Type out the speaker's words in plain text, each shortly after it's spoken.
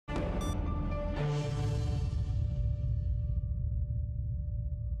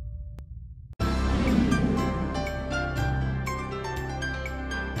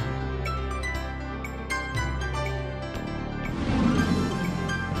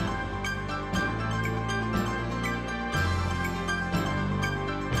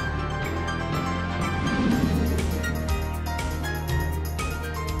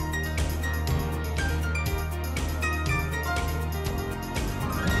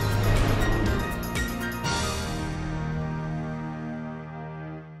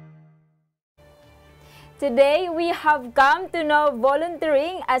Today, we have come to know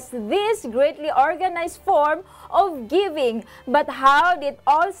volunteering as this greatly organized form of giving. But how did it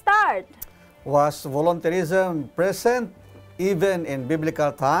all start? Was volunteerism present even in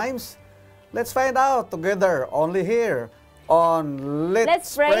biblical times? Let's find out together only here on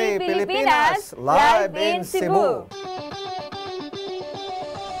Let's Pray Pilipinas, live in Cebu.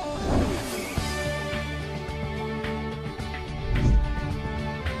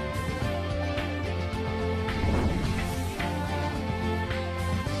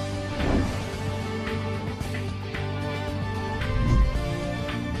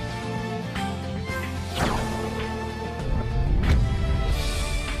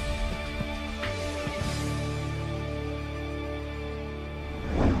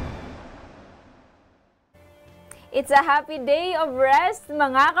 It's a happy day of rest,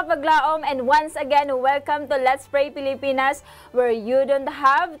 mga kapaglaom, and once again, welcome to Let's Pray Pilipinas, where you don't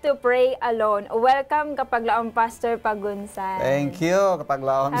have to pray alone. Welcome, kapaglaom Pastor Pagunsan. Thank you,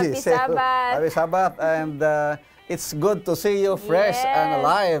 kapaglaom Happy Sabbath. Happy Sabbath, and it's good to see you fresh and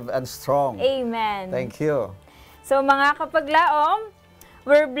alive and strong. Amen. Thank you. So, mga kapaglaom,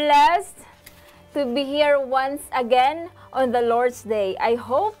 we're blessed to be here once again on the Lord's Day. I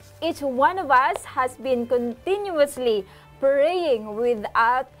hope each one of us has been continuously praying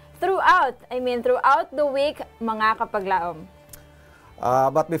throughout the week, mga kapaglaom.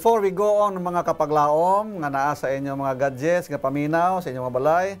 But before we go on, mga kapaglaom, nga naa sa inyong mga gadgets, nga paminaw, sa inyong mga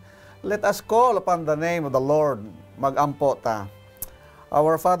balay, let us call upon the name of the Lord. Mag-ampo ta.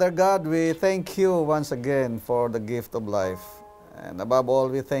 Our Father God, we thank you once again for the gift of life. And above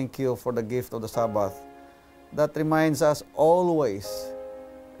all, we thank you for the gift of the Sabbath that reminds us always,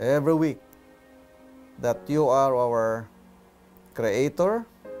 every week, that you are our Creator,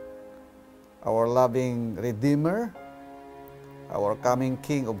 our loving Redeemer, our coming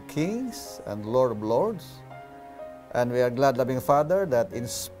King of Kings and Lord of Lords. And we are glad, loving Father, that in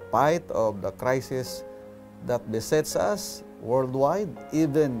spite of the crisis that besets us worldwide,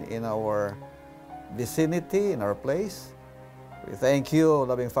 even in our vicinity, in our place, we thank you,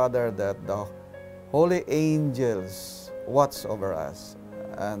 loving Father, that the holy angels watch over us.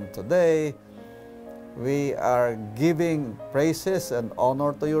 And today, we are giving praises and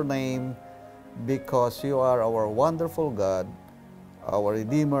honor to your name because you are our wonderful God, our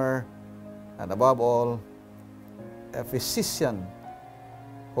Redeemer, and above all, a physician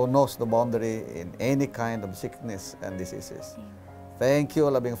who knows the boundary in any kind of sickness and diseases. Thank you,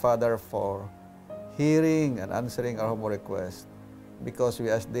 loving Father, for hearing and answering our humble request, because we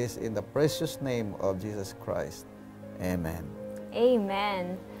ask this in the precious name of Jesus Christ. Amen.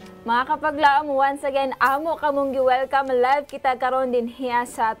 Amen. Mga kapaglaom, once again, amo kamong gi-welcome live kita karon din hiya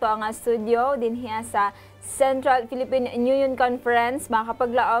sa ato ang studio, din hiya sa Central Philippine Union Conference, mga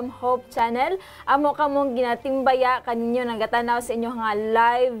kapaglaom Hope Channel. Amo kamong ginatimbaya kaninyo nagatanaw sa inyo nga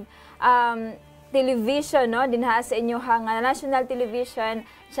live television, no? Dinha sa inyo nga National Television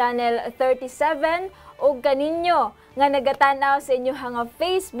Channel 37 o kaninyo nga nagatanaw sa inyo nga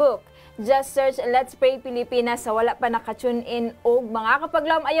Facebook. Just search Let's Pray Pilipinas sa wala pa naka-tune in. Og mga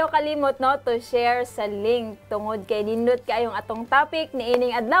kapaglaom, ayaw kalimot, no, to share sa link tungod kay nindot kayong atong topic ni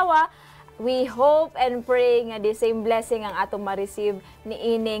ining adlaw. We hope and pray nga the same blessing ang atong ma-receive ni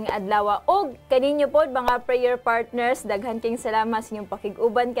ining adlaw. Og kaninyo pod mga prayer partners, daghan king salamat sa inyong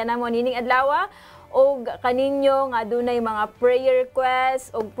pakig-uban kanamo nining adlaw. Og kaninyo nga dunay mga prayer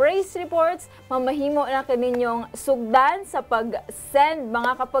requests o praise reports, mamahimo na kaninyong sugdan sa pag-send,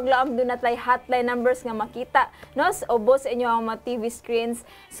 mga kapaglaom. Dunay hotline numbers nga makita, no, ubos sa inyo ang mga TV screens.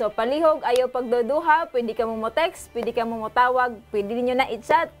 So palihog, ayaw pagduduha, pwede ka mo text, pwede ka mo tawag, pwede niyo na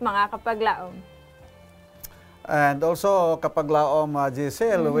i-chat, mga kapaglaom. And also, kapaglaom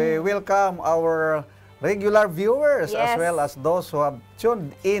Giselle, we welcome our regular viewers as well as those who have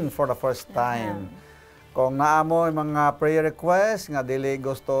tuned in for the first time. Kung naamo mga prayer requests nga dili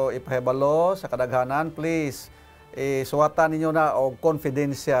gusto ipahibalo sa kadaghanan, please suwatan ninyo na og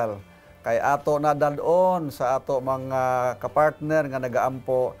confidential kay ato na dadon sa ato mga kapartner nga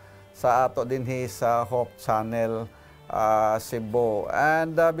nagaampo sa ato dinhi sa Hope Channel Cebu.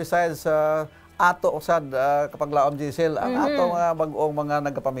 And besides ato usad kapaglaom Giselle, ang ato nga bag-ong mga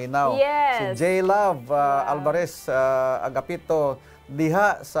nagapaminaw, si J. Love Alvarez Agapito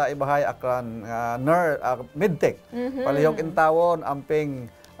diha sa Ibahay Aklan Midtech. Palihog intawon amping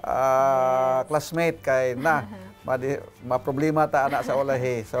classmate kay na ma-problema ta anak sa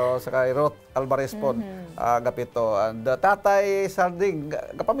ulahi. So sa kay Ruth Alvarez po Agapito, and tatay Sarding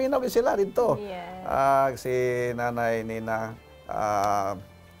kapaminaw sila dito. Si nanay Nina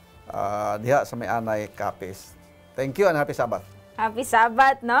diha sa may anay Kapis. Thank you and happy Sabbath. Happy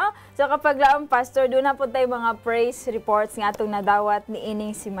Sabbath, no? So kapag laom pastor, doon na po tayo mga praise reports nga atong nadawat ni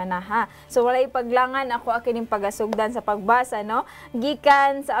ining si Manaha. So walay paglangan ako akining pagasugdan sa pagbasa, no?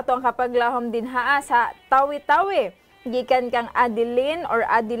 Gikan sa atong kapaglahom din haa sa Tawi-Tawi. Gikan kang Adeline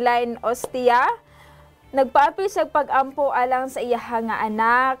Ostia. Nagpaapil sa pag-ampo alang sa iyahang nga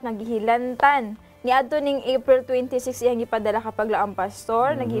anak, nagihilantan. Niadto ning April 26 iyang gipadala kapag laang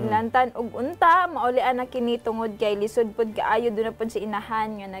pastor, naghilantan og unta maulian na kini tungod kay lisod pud kaayo do na pud si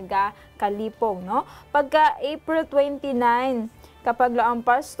inahan nga nagakalipong, no? Pagka April 29 kapag laang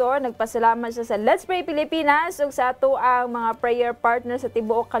pastor, nagpasalamat siya sa Let's Pray Pilipinas ug sa ato ang mga prayer partner sa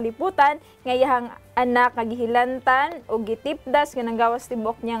tibuok kaliputan nga iyang anak nagihilantan og gitipdas nga nanggawas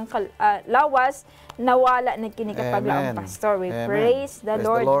tibuok niyang lawas, nawala na kini kapag laang pastor. We praise the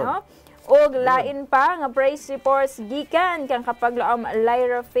Lord, no? Og lain pa nga praise reports gikan kang kapaglaom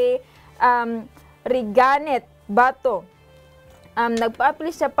Lyra Faye Riganet Bato.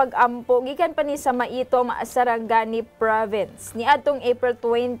 Nagpa-apply siya pag-ampo gikan pa ni sa Maitom, Sarangani Province. Niadtong April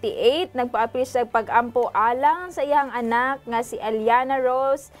 28 nagpa-apply siya pag-ampo alang sa iyang anak nga si Aliana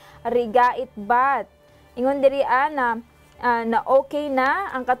Rose Rigait Bat. Ingon diri na okay na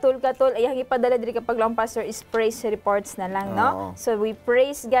ang katul-katul ayang ipadala diri kapag laong pastor is praise reports na lang, no? So we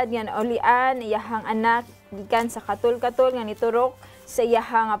praise God nga ulian iyahang anak gikan sa katul-katul nga niturok sa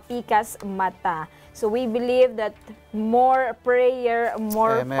iyahang pikas mata. So we believe that more prayer,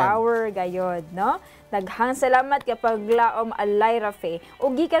 more power gayod, no? Daghang salamat kapag laom Lyra Faye.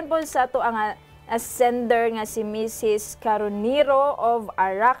 Ug gikan po sa ato ang sender nga si Mrs. Caroniro of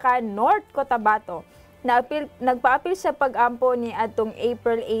Araca, North Cotabato. Nagpa-apil sa pag-ampo ni atong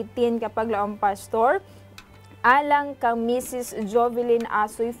April 18 kapag laong pastor alang kang Mrs. Jovelyn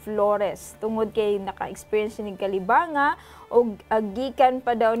Asoy Flores tungod kay naka-experience ni kalibanga og gikan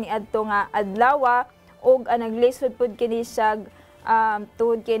pa daw ni adto nga adlaw og naglisod pud kini siya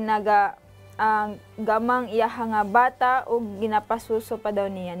tungod kay gamang iyahang nga bata og ginapasuso pa daw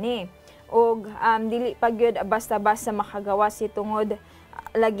niya ni og dili pa gyud basta-basta makagawa si tungod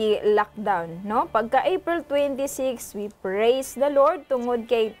lagi lockdown, no? Pagka April 26, we praise the Lord tungod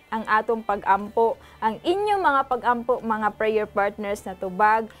kay ang atong pag-ampo, ang inyong mga pag-ampo, mga prayer partners na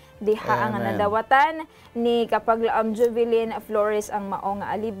tubag, diha ang nadawatan ni kapag laom Jovelyn Flores ang maong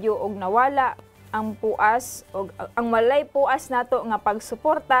nga alibyo og nawala ang puas og ang walay puas nato nga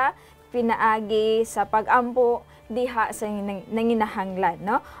pagsuporta pinaagi sa pag-ampo diha sa nanginahanglan,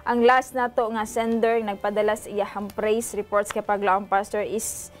 no? Ang last nato nga sender nagpadala sa iyang praise reports kapag laong pastor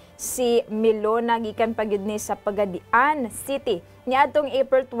is si Milona gikan pagyud ni sa Pagadian City. Niadtong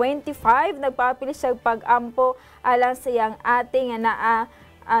April 25 nagpaapil siya pag-ampo alang sa iyang ate nga naa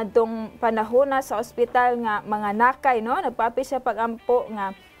adtong panahon sa ospital nga mga nakay, no? Nagpaapil siya pag-ampo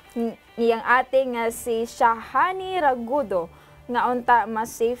nga iyang ate nga si Shahani Ragudo nga unta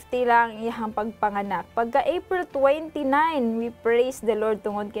mas safety lang iyang pagpanganak. Pagka April 29, we praise the Lord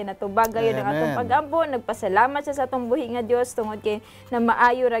tungod kay natubag gayud ang atong pag-ampo, nagpasalamat siya sa atong buhi nga Dios tungod kay na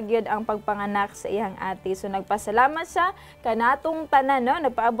maayo ra gyud ang pagpanganak sa iyang ate. So nagpasalamat siya kanatong tanan, no?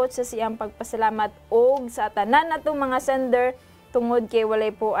 Nagpaabot siya sa iyang pagpasalamat og sa tanan natong mga sender tungod kay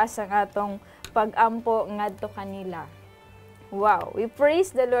walay puas ang atong pag-ampo ngadto kanila. Wow, we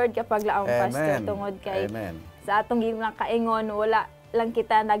praise the Lord kapag laong pastor tungod kay sa atong kaingon wala lang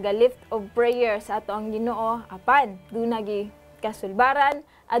kita naga-lift of prayer sa atong Ginoo apan dunay kasulbaran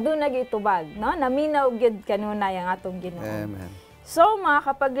adunay tubag, no? Naminaw gyud kanunay ang atong Ginoo. Amen. So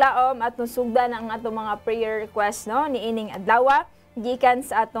mga kapaglaom atong sugdan ang atong mga prayer request, no? Niining adlaw gikan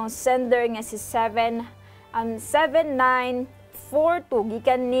sa atong sender nga si 7942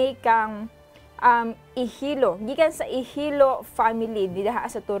 gikan ni kang Ihilo, gikan sa Ihilo family diha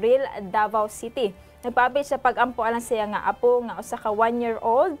sa Turil, Davao City. Nagpaapil sa pag-ampo alang siya nga apo nga usa ka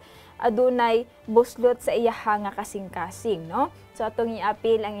 1-year-old adunay buslot sa iyahang nga kasing-kasing, no? So atong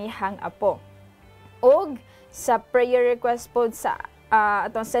iapil ang iyahang apo. Og sa prayer request pod sa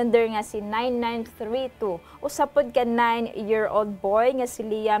atong sender nga si 9932 usa pod ka 9-year-old boy nga si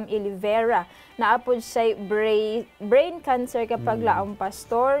Liam Olivera naapod siya brain cancer kapag laong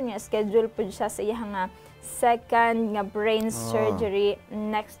pastor nga schedule pod siya sa iyang nga second nga brain surgery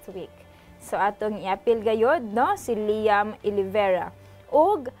next week. So atong iapil gayod, no, si Liam Olivera.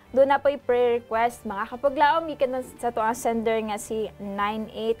 Ug do na po'y prayer request mga kapaglaom gikan sa to ang sender nga si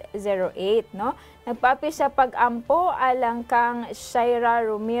 9808, no. Nagpaapil siya pag-ampo alang kang Shaira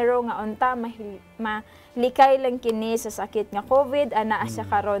Romero nga unta malikay lang kini sa sakit nga COVID ana siya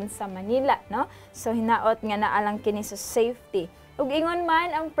karon sa Manila, no. So hinaot nga naalang kini sa safety. Ug ingon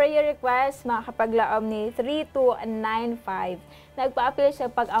man ang prayer request makakapaglaom ni 3295. Nagpaapil siya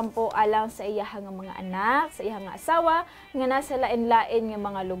pag-ampo alang sa iyahang mga anak, sa iyahang asawa nga nasa lain-lain nga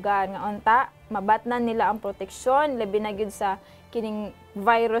mga lugar nga unta mabatnan nila ang proteksyon labi na gyud sa kining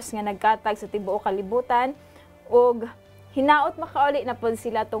virus nga nagkatag sa tibuok kalibutan ug hinaot makauli na pod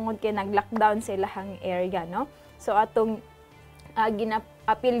sila tungod kay nag-lockdown sa ilahang area, no? So atong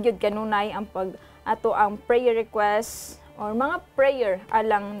gina-apil gyud kanunay ang ato ang prayer request or mga prayer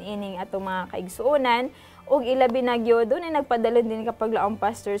alang ining atong mga kaigsuonan ug ilabi na gyud dunay nagpadala din kapaglaom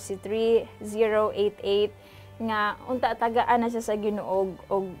pastor si 3088 nga unta tagaan na siya sa Ginoo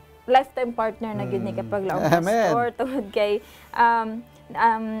og lifetime partner na gyud ni kapaglaom pastor tungod kay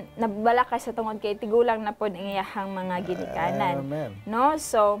nabala ka sa tungod kay tigulang na pod ang iyahang mga ginikanan. No?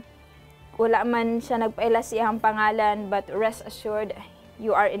 So wala man siya nagpaila sa iyang pangalan but rest assured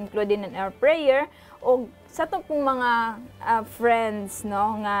you are included in our prayer o sa itong pong mga friends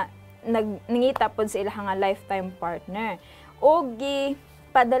no nga nangita pod sa ilang nga lifetime partner o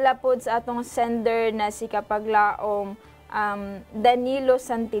padala pod sa atong sender na si kapaglaom Danilo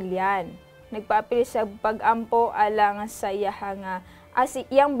Santillan. Nagpaapil siya pag-ampo alang sa iyang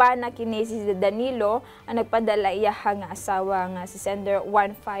iyang bana kini si Danilo ang nagpadala iyang asawa nga si sender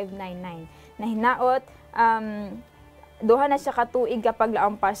 1599 na hinaot duha na siya katuig kapag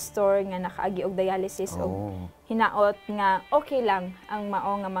laang pastor nga nakaagi og dialysis og hinaot nga okay lang ang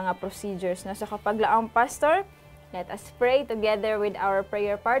mao nga mga procedures na so kapag laang pastor let us pray together with our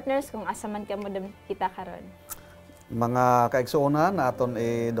prayer partners kung asa man kamo kita karon. Mga kaigsuonan aton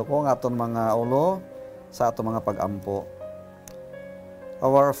idukong aton mga ulo sa aton mga pag-ampo.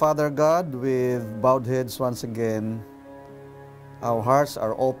 Our Father God, with bowed heads once again, our hearts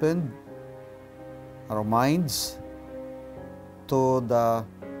are opened, our minds to the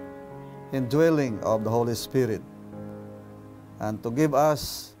indwelling of the Holy Spirit and to give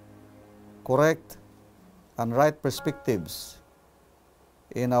us correct and right perspectives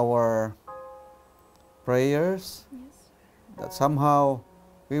in our prayers, that somehow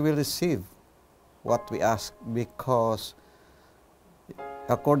we will receive what we ask, because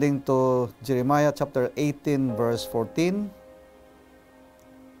according to Jeremiah chapter 18 verse 14,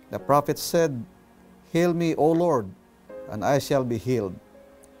 the prophet said, "Heal me, O Lord, and I shall be healed.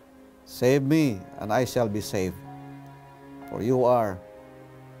 Save me, and I shall be saved. For you are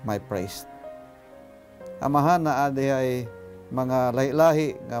my praise." Amahan na adi ay mga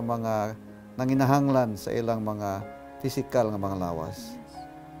lahi-lahi nga mga nanginahanglan sa ilang mga physical nga mga lawas.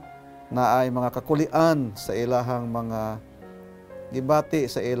 Na ay mga kakulian sa ilahang mga gibati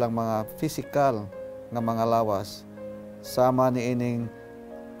sa ilang mga physical nga mga lawas. Sama ni ining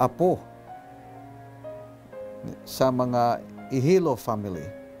apo sa mga ihilo family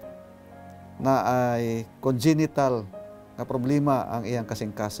na ay congenital nga problema ang iyang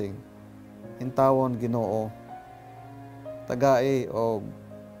kasing-kasing. Hintawon Ginoo, tagai og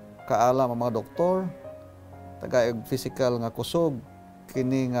kaalam ang mga doktor, tagai og physical nga kusog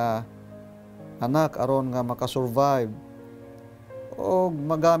kini nga anak aron nga makasurvive o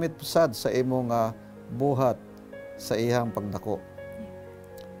magamit sad sa imo nga buhat sa iyang pagdako.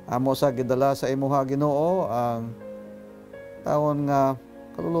 Amo sa gidala sa imuha Ginoo ang tawon nga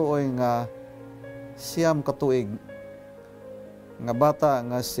kaluluoy nga siyam katuig nga bata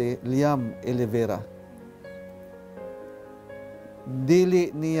nga si Liam Olivera. Dili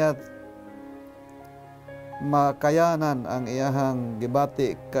niya makayanan ang iyahang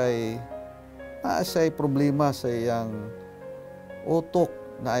gibati kay naa siya'y problema sa iyang utok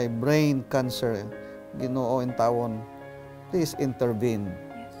na ay brain cancer. Ginoo in tawon, please intervene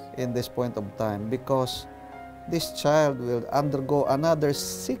in this point of time, because this child will undergo another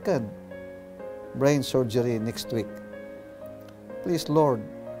second brain surgery next week. Please, Lord,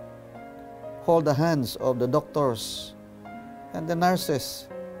 hold the hands of the doctors and the nurses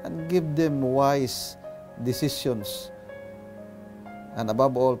and give them wise decisions. And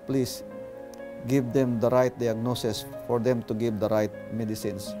above all, please give them the right diagnosis for them to give the right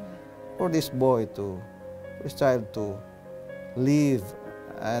medicines for this boy for this child to live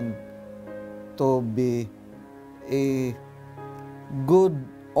and to be a good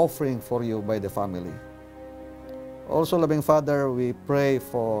offering for you by the family. Also, loving Father, we pray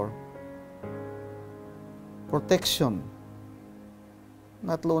for protection,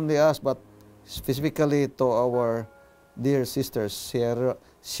 not only us, but specifically to our dear sister,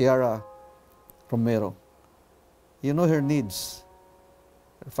 Sierra Romero. You know her needs.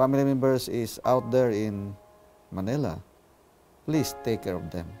 Her family members is out there in Manila. Please take care of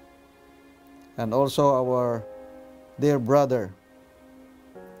them. And also our dear brother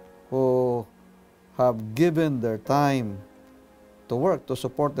who have given their time to work to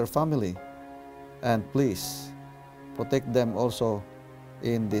support their family. And please, protect them also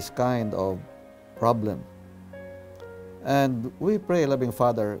in this kind of problem. And we pray, loving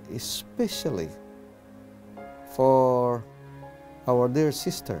Father, especially for our dear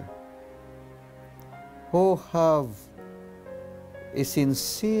sister who have a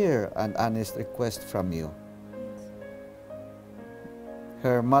sincere and honest request from you.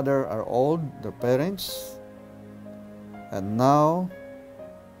 Her mother are old, their parents, and now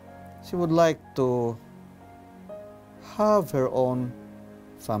she would like to have her own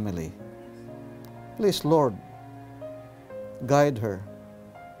family. Please, Lord, guide her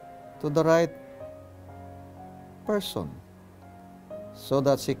to the right person so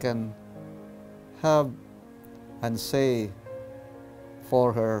that she can have and say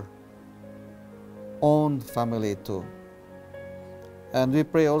for her own family too. And we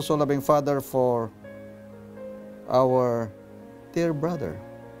pray also, loving Father, for our dear brother,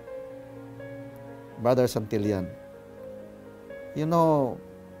 Brother Santillan. You know,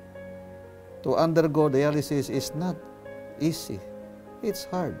 to undergo dialysis is not easy. It's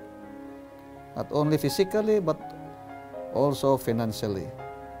hard. Not only physically, but also financially.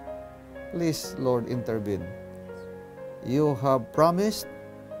 Please, Lord, intervene. You have promised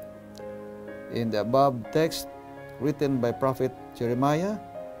in the above text written by Prophet Jeremiah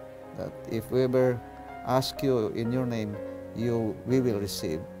that if we ever ask you in your name, we will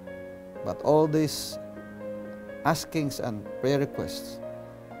receive. But all these askings and prayer requests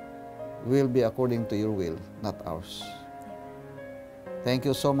will be according to your will, not ours. Thank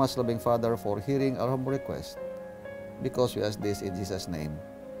you so much, loving Father, for hearing our humble request, because we ask this in Jesus' name.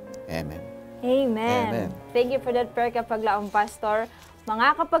 Amen. Amen. Amen. Thank you for that prayer, Kapaglaom Pastor.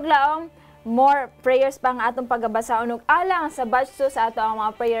 Mga Kapaglaom, more prayers pa ang atong pagabasa unog alang sa batch 2 sa ato ang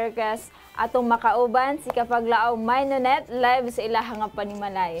mga prayer requests atong makauban si Kapaglaom May Nonet live sa ilahang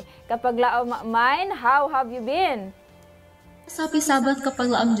panimalay. Kapaglaom May, how have you been? Happy Sabbath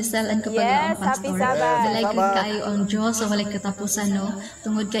Kapaglaom Giselle and Kapaglaom Yes, Pastor. happy Sabbath. Dalay Sabbath. kayo ang Diyos sa walay katapusan, no?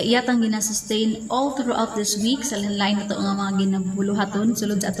 Tungod kay iyat ang ginasustain all throughout this week sa lain na to ang mga ginabuluhaton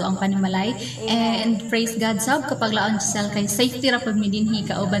sulod sa ato ang panimalay. And praise God sab Kapaglaom Giselle kay safety ra pud mi dinhi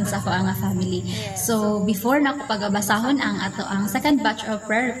kauban sa ako ang family. So before na ko pagabasahon ang ato ang second batch of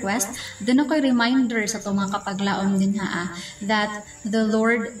prayer request, doon ako'y reminder sa to mga Kapaglaom din that the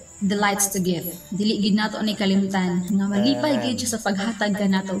Lord delights to give. Dili gid nato ni kalimtan nga malipay gid siya sa paghatag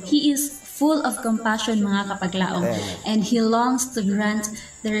kanato. He is full of compassion, mga Kapaglaom, and He longs to grant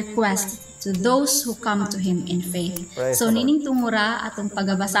the request to those who come to Him in faith. Praise So the Lord. nining tungura atong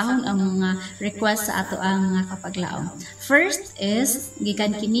pagabasahon ang mga request sa ato ang mga Kapaglaom. First is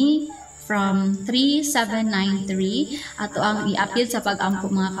gikan kini from 3793 ato ang iapil sa pag-ampo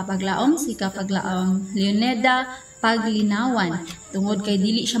mga Kapaglaom si Kapaglaom Leoneda Paglinawan tungod kay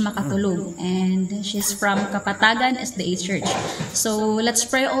dili siya makatulog, and she's from Kapatagan SDA Church. So let's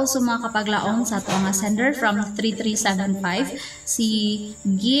pray also mga Kapaglaom sa ato nga sender from 3375 si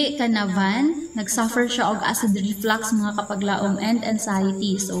Gi Canavan. Nagsuffer siya og acid reflux mga Kapaglaom and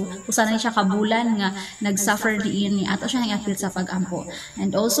anxiety. So usa na siya kabulan nga nagsuffer diin ni ato siya iapil sa pag-ampo.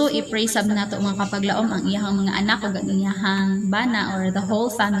 And also i-pray sab nato mga Kapaglaom ang iyang mga anak ug ang iyang bana or the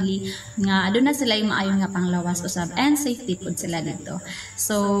whole family nga aduna sila maayo nga panglawas usab and safety pud sila dito.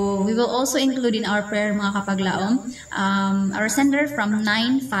 So we will also include in our prayer mga Kapaglaom our sender from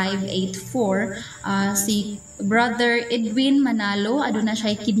 9584 si Brother Edwin Manalo, aduna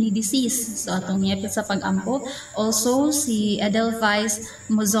siya kidney disease. So atong yapit sa pag-ampo. Also si Edelvice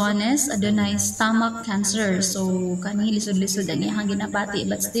Mozones, aduna stomach cancer. So kani lisod-lisod ang iyang ginabati,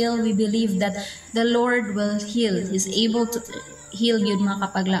 but still we believe that the Lord will heal. He's able to heal yun mga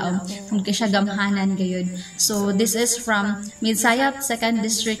Kapaglaom kung siya gamhanan gayud. So this is from Midsayap 2nd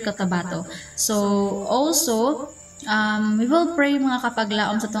District, Cotabato. So also we will pray mga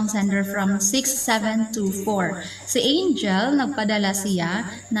Kapaglaom sa tong sender from 6724. Si Angel, nagpadala siya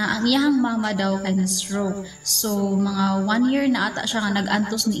na ang iyang mama daw kay na-stroke. So mga 1 year na ata siya nga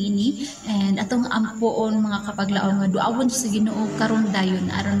nag-antos ni ini, and atong ampoon mga Kapaglaom nga duawon sa Ginoo karon dayon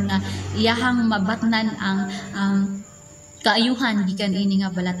aron nga iyahang mabatnan ang kaayuhan gikan ini nga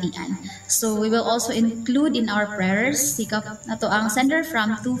balatian. So we will also include in our prayers si nato ang sender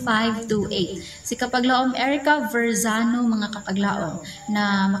from 2528 si Kapaglaom Erica Verzano mga Kapaglaom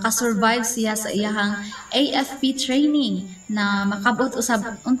na makasurvive siya sa iyahang AFP training na makabot usab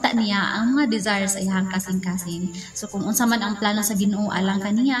unta niya ang mga desire sa iyang kasing-kasing. So kung unsa man ang plano sa Ginoo alang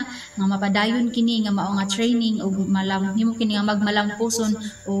kaniya nga mapadayon kini nga mao nga training o malam himo kini nga magmalampuson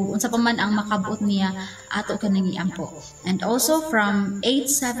o unsa pa man ang makabot niya ato kanang iampo. And also from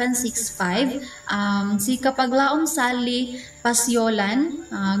 8765 si Kapaglaom Sally pasyolan,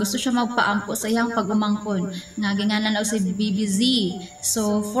 gusto siya magpaampo sa iyang pag-umangkon nga ginganan og si BBZ.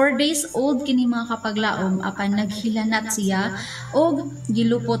 So 4 days old kini mga kapaglaom apan naghilanat siya og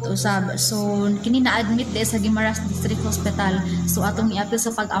gilupot usab. So kini na-admit di sa Guimaras District Hospital. So atong iapil sa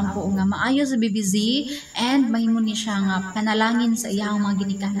pag-ampo nga maayo sa BBZ and mahimo ni siya nga panalangin sa iyang mga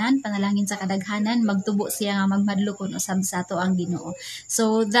ginikanan, panalangin sa kadaghanan, magtubo siya nga magmadlokon usab sa ato ang Ginoo.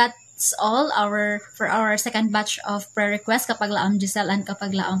 So that's all for our second batch of prayer requests, Kapaglaom Giselle and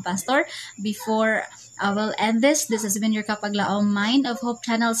Kapaglaom Pastor. Before I will end this has been your Kapaglaom Mind of Hope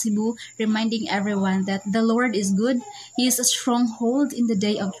Channel Cebu, reminding everyone that the Lord is good. He is a stronghold in the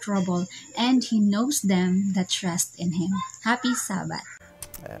day of trouble, and He knows them that trust in Him. Happy Sabbath.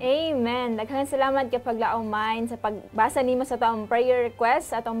 Amen. Daghang salamat Kapaglaom Mind sa pagbasa nimo sa taong prayer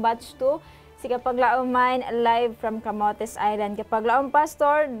request sa atong batch 2. Si Kapaglaom Mind live from Camotes Island. Kapaglaom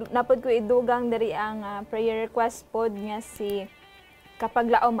Pastor, napod ko idugang dari ang prayer request pod nga si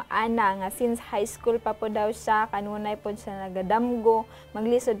Kapaglaom Ana nga since high school pa po daw siya, kanunay pod siya nagadamgo,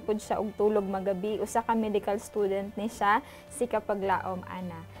 maglisod pod siya og tulog magabi. Usa ka medical student ni siya, si Kapaglaom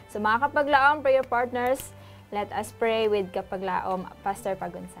Ana. So mga Kapaglaom prayer partners, let us pray with Kapaglaom Pastor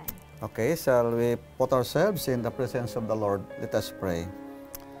Pagunsan. Okay, shall we put ourselves in the presence of the Lord? Let us pray.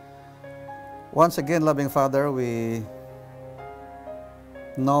 Once again, loving Father, we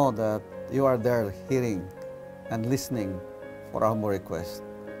know that you are there hearing and listening for our humble request.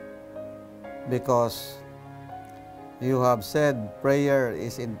 Because you have said prayer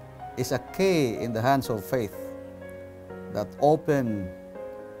is a key in the hands of faith that open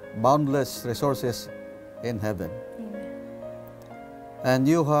boundless resources in heaven. Amen. And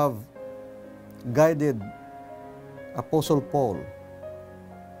you have guided Apostle Paul,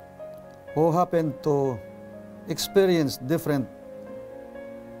 who happened to experience different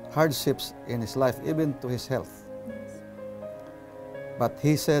hardships in his life, even to his health. Yes. But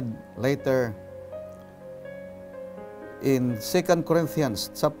he said later in 2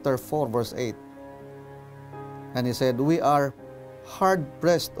 Corinthians chapter 4 verse 8, and he said, we are hard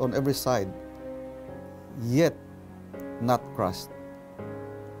pressed on every side, yet not crushed.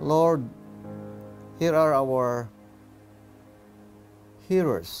 Lord, here are our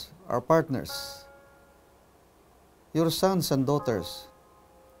hearers, our partners, your sons and daughters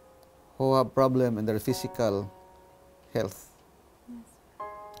who have problem in their physical health.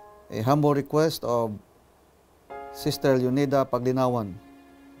 Yes. A humble request of Sister Leonida Paglinawan.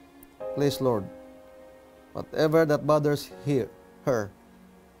 Please, Lord, whatever that bothers her,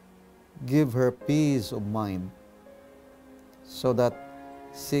 give her peace of mind so that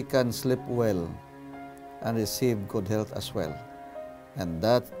she can sleep well and receive good health as well, and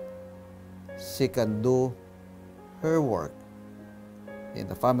that she can do her work in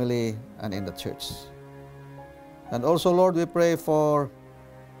the family and in the church. And also, Lord, we pray for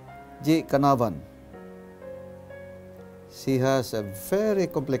G. Kanavan. She has a very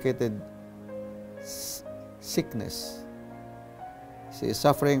complicated sickness. She is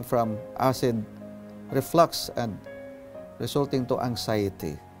suffering from acid reflux and resulting to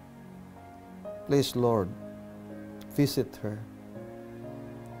anxiety. Please, Lord, visit her.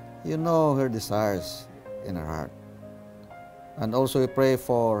 You know her desires in her heart. And also we pray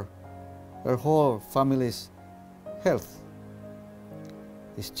for her whole family's health,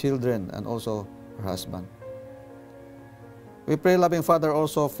 his children, and also her husband. We pray, loving Father,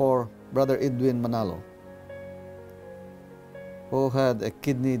 also for Brother Edwin Manalo, who had a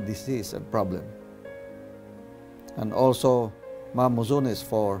kidney disease and problem. And also Ma'am Muzunis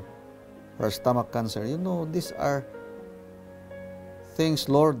for her stomach cancer. You know, these are things,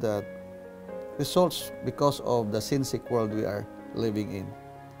 Lord, that results because of the sin-sick world we are living in.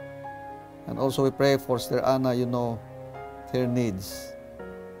 And also we pray for Sister Anna, you know, her needs.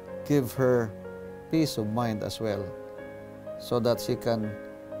 Give her peace of mind as well, so that she can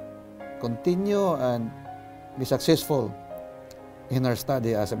continue and be successful in her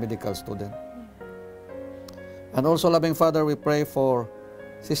study as a medical student. And also, loving Father, we pray for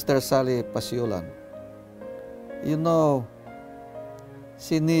Sister Sally Pasiolan. You know,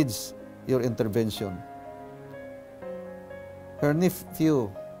 she needs your intervention. Her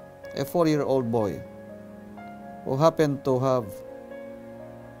nephew, a 4-year-old boy, who happened to have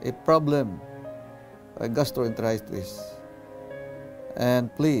a problem, a gastroenteritis,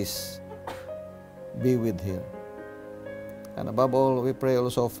 and please be with him. And above all, we pray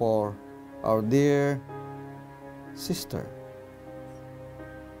also for our dear sister,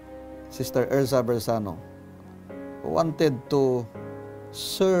 Sister Erza Bersano, who wanted to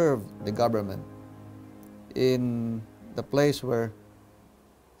serve the government in the place where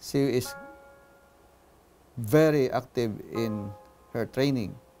she is very active in her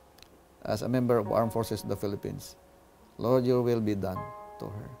training as a member of Armed Forces of the Philippines. Lord, your will be done to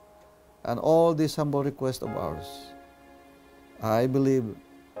her. And all these humble requests of ours, I believe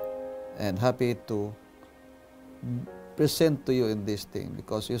and happy to present to you in this thing,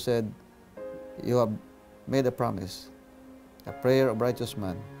 because you said you have made a promise. A prayer of righteous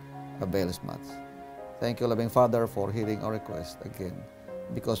man avails much. Thank you, loving Father, for hearing our request again,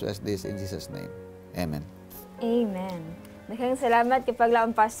 because we ask this in Jesus' name. Amen. Amen. Daghang salamat kay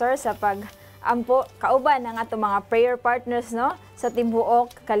Paglaom Pastor sa pag-ampo kauban ng ato mga prayer partners, no, sa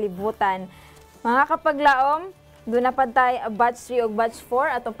tibuok kalibutan. Mga kapaglaom, doon na pantay batch 3 o batch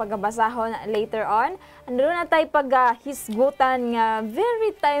 4 atong pagabasahon later on. Doon na tayo paghisgutan nga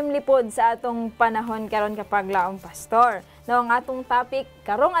very timely pod sa atong panahon karon kapaglaom Pastor. No, ang atong topic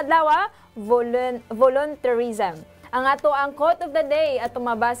karong adlaw, volunteerism. Ang ato ang quote of the day atong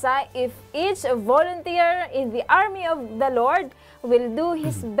mabasa, if each volunteer in the army of the Lord will do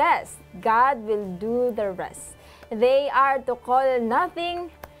his best, God will do the rest. They are to call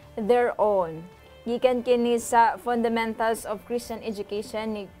nothing their own. Gikan kini sa Fundamentals of Christian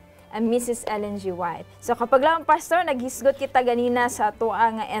Education ni Mrs. Ellen G. White. So kapag lang Pastor, naghisgot kita ganina sa ato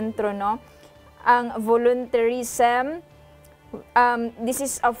ang intro, no? Ang volunteerism, this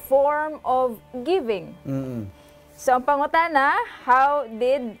is a form of giving. So ang pangutana, how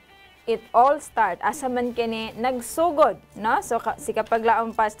did it all start? Asa man kini nagsugod, no? So si kapag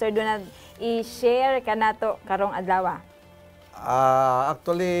lang Pastor, do na i-share kanato karong adlaw.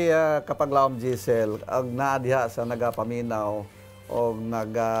 Actually, kapag laom Giselle, ang naadiha sa nagapaminaw o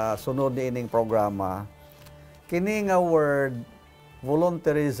nagasunod ni ining programa, kini nga word,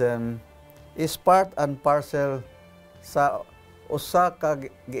 volunteerism, is part and parcel sa usa ka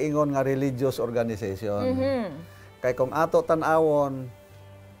giingon nga religious organization. Kay kung ato tan-awon,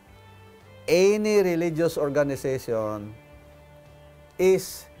 any religious organization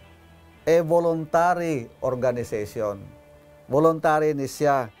is a voluntary organization. Voluntary ni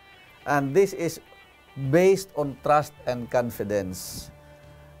siya. And this is based on trust and confidence.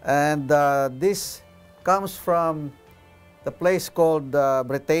 And this comes from the place called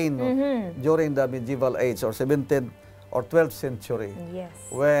Britain during the medieval age, or 17th or 12th century. Yes.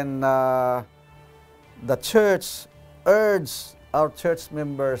 When the church urged our church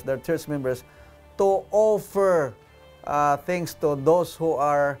members, their church members, to offer things to those who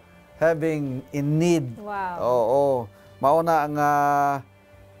are having in need. Wow. Oo. Mauna ang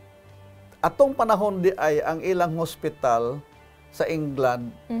atong panahon di ay ang ilang hospital sa England,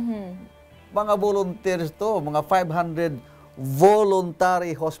 mga volunteers to, mga 500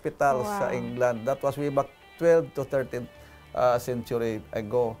 voluntary hospitals sa England. That was way back 12th to 13th century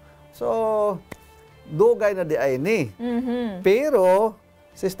ago. So, dugay na di ay ni. Pero,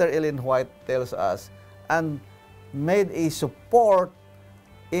 Sister Ellen White tells us, and made a support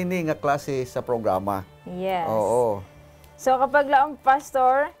ini nga klase sa programa. Yes. Oo. So kapag laong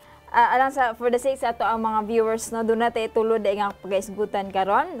Pastor, alang sa for the sake sa ato ang mga viewers, no, doon natin itulod ay nga pag-isgutan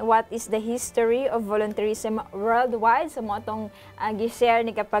karon. What is the history of volunteerism worldwide? So mo atong gi-share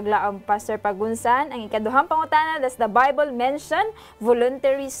ni kapag laong Pastor Pagunsan. Ang ikaduhang pangutana, does the Bible mention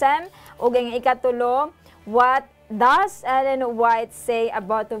volunteerism? O ang ikatulo, what does Ellen White say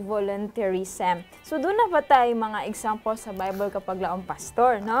about the volunteerism? So doon na ba tayo mga example sa Bible kapag laong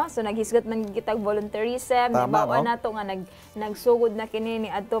Pastor, no? So naghisgot man kitag volunteerism, nabawa na to nga nagsugod na kini ni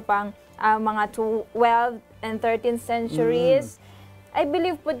adto pang mga 12th and 13th centuries. I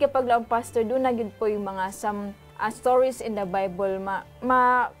believe po kapag laong Pastor, doon na gid po yung mga some stories in the Bible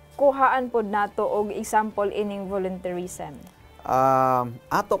makuhaan po nato og example ining volunteerism.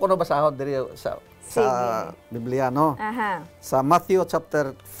 Ato ko na basahon diri sa Biblia, no? Sa Matthew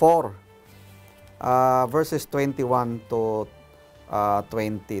chapter 4, verses 21 to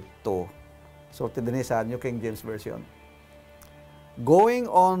 22. So, din sa New King James Version. Going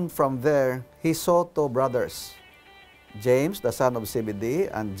on from there, he saw two brothers, James, the son of Zebedee,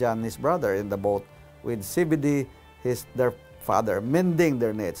 and John, his brother, in the boat with Zebedee, their father, mending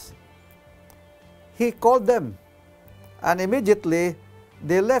their nets. He called them, and immediately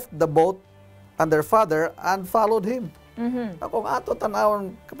they left the boat and their father and followed him. Kung ato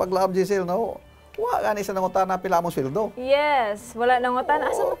tanawon kapag laom Giselle, no, wa gani sa nangutana pila mo sweldo. Yes, wala nangutana.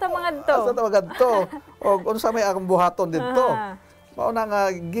 Asa mo ta mga dito? Asa ta mga dito? O unsa may akong buhaton dito? Mao na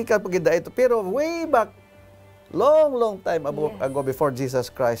nga gikan pagida ito. Pero way back, long time ago before Jesus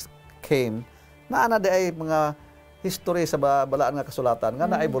Christ came, naana di ay mga history sa balaan nga kasulatan nga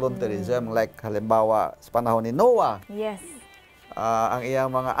naay volunteerism, like halimbawa sa panahon ni Noah. Yes. ang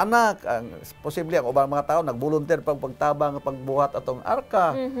iyang mga anak, posible ang ubang mga tao nag-volunteer pagtabang pagbuhat atong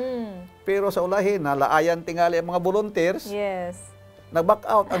arka. Pero sa ulahin, nalaayan tingali ang mga volunteers. Yes. Nag-back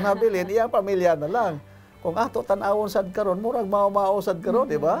out ang nabilin, iyang pamilya na lang. Kung ato tanawon sad karon, murag mao sad karon,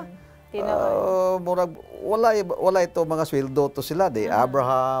 di ba? Murag wala ito mga sweldo to sila, di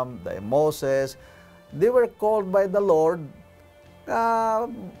Abraham, di Moses. They were called by the Lord.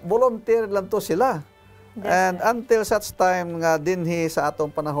 Volunteer lang to sila. And until such time nga dinhi sa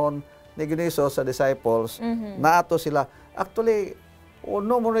atong panahon ni Ginoon sa disciples, naato sila. Actually,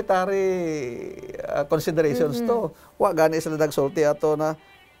 no monetary considerations to. Wa gani sila nagsulti ato na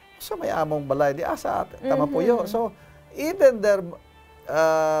sa may among balay di asa tama puyo. So even their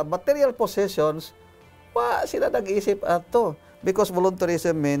material possessions, wa sila nag-isip ato, because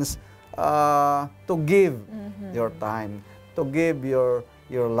volunteerism means to give your time, to give your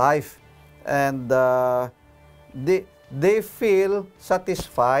life, and they feel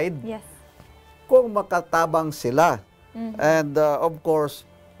satisfied kung makatabang sila. And of course,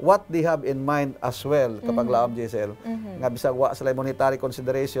 what they have in mind as well kapag laom Giselle, nga bisag wa sila monetary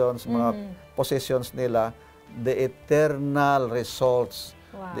considerations, mga possessions nila, the eternal results,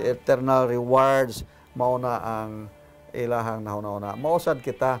 the eternal rewards, mao na ang ilahang nauna-una. Mausad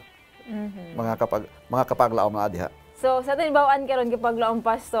kita mga kapaglaom na diha. So sa atin bawaan karon kapag laom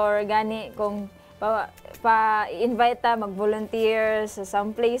pastor gani kung pa-invite ta mag-volunteer sa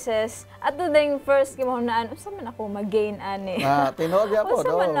some places ato ding first kimahunaan unsa man ako mag-gain ani. Tinuod ya po.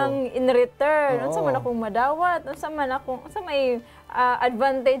 Unsa man ang in return, unsa man akong madawat, unsa may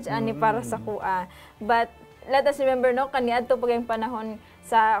advantage ani para sa kuha. But let us remember no kaniadto pagay panahon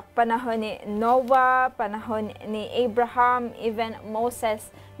sa panahon ni Noah, panahon ni Abraham, even Moses,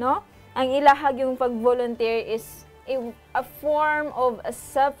 no? Ang ilahag yung pag-volunteer is a form of a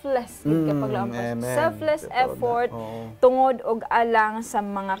selfless selfless effort tungod og alang sa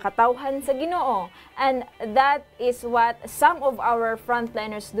mga katawhan sa Ginoo, and that is what some of our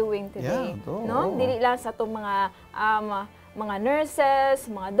frontliners doing today, no? Dili lang sa itong mga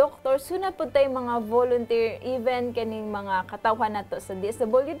nurses, mga doctors, suna po tayo mga volunteer, even kaning mga katawhan nato sa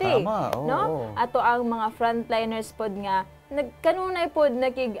DSWD. No? Ato ang mga frontliners pod nga kanunay pod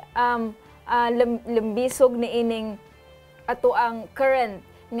nakig lambisog ni ining ato ang current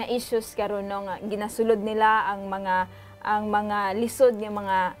nga issues karon no, nga ginasulod nila ang mga lisod nga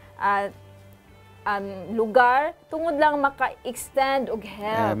mga lugar tungod lang maka-extend og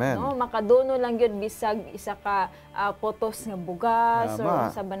help. No, makadono lang gyud bisag isa ka potos nga bugas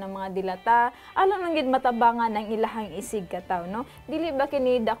or sa ng mga dilata, alam lang gyud matabangan ang ilahang isig kataw, no? Dili ba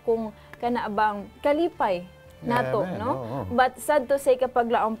kini dakong kanaabang kalipay nato, no? But sad to say kapag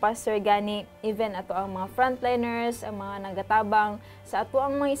laong pastor gani, even ato ang mga frontliners, ang mga nagatabang sa ato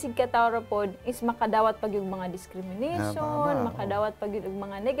ang mga isig katawra pod is makadawat pag yung mga discrimination, makadawat pag yung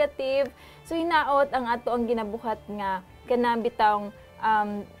mga negative. So hinaot ang ato ang ginabuhat nga kanang bitawng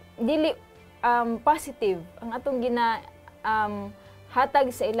dili positive ang atong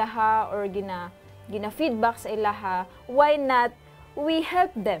hatag sa ilaha or gina feedback sa ilaha. Why not we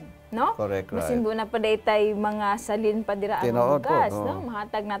help them? No? Correct, right. Masin na pa daytay mga salin pa dira ang gas, no?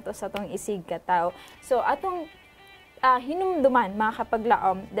 Mahatag nato sa atong isig kataw. So atong hinumduman mga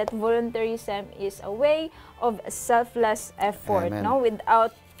kapaglaom that volunteerism is a way of selfless effort, no?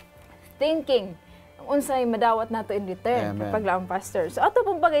 Without thinking unsay madawat nato in return kapaglaom pastor. So ato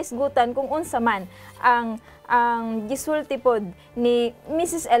pong pagaisgutan kung unsa man ang gisulti pod ni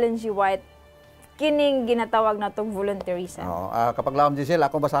Mrs. Ellen G. White kining ginatawag natong volunteerism. Kapag laom Giselle,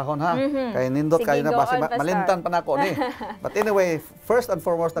 akong basahon ha. Kay nindot kayo na basi malimtan pa nako ni. But anyway, first and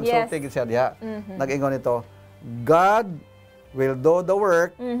foremost nagsulti gid siya diha. Nag-ingon ito, God will do the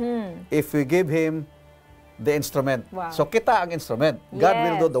work if we give him the instrument. So kita ang instrument. God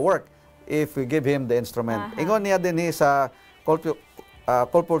will do the work if we give him the instrument. Ingon niya din sa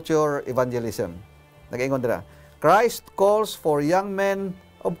culture evangelism. Nag-ingon dira, Christ calls for young men,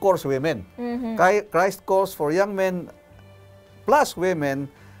 of course women. Christ calls for young men plus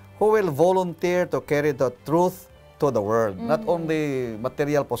women who will volunteer to carry the truth to the world. Not only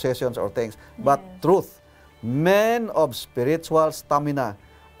material possessions or things, but truth. Men of spiritual stamina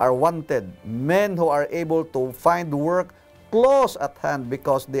are wanted. Men who are able to find work close at hand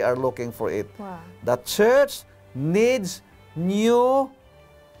because they are looking for it. The church needs new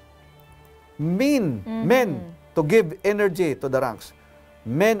men to give energy to the ranks.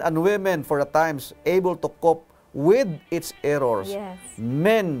 Men and women for the times able to cope with its errors.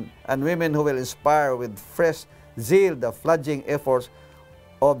 Men and women who will inspire with fresh zeal the fledgling efforts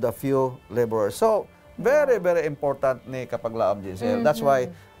of the few laborers. So, very, very important ni kapaglaom Giselle. That's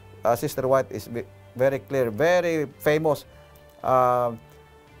why Sister White is very clear, very famous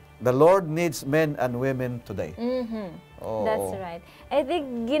the Lord needs men and women today. Oo. That's right. I think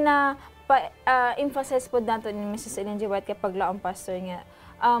emphasize po nato ni Mrs. Ellen G. White kapag laong pastor nga,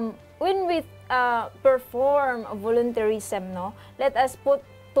 when we perform volunteerism, no, let us put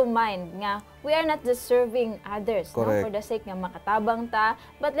to mind nga we are not just serving others, no, for the sake nga makatabang ta,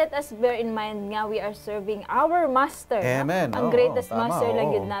 but let us bear in mind nga we are serving our master. Amen. No? Ang greatest master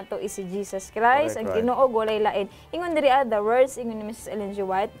lang yun nato is si Jesus Christ. Ang Ginoo walay lain. Ingon diri the words ingon ni Mrs. Ellen G.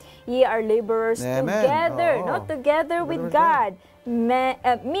 White, ye are laborers together, no, together with God.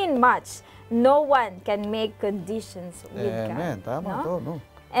 Mean much. No one can make conditions with God. Tama to, no?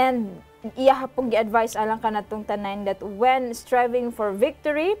 And iya pong gi-advise alang kanatong tanan that when striving for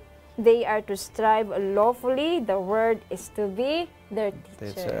victory, they are to strive lawfully. The word is to be their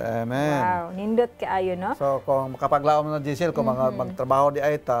teacher. Amen. Wow, nindot kaayo, no? So kung makapaglaom na Giselle, kung magtrabaho di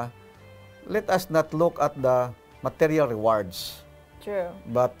ay ta, let us not look at the material rewards. True.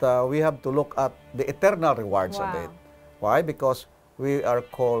 But we have to look at the eternal rewards of it. Why? Because we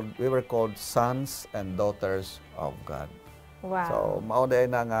were called sons and daughters of God. Wow. So mao day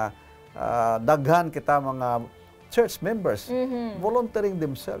na nga daghan kita mga church members volunteering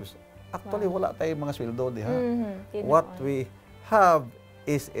themselves. Actually wala tayong mga sweldo diha. What we have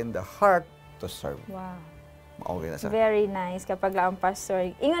is in the heart to serve. Wow. Okay na sa. Very nice kapag laong pastor.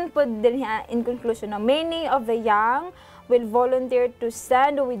 Ingon po din in conclusion, many of the young will volunteer to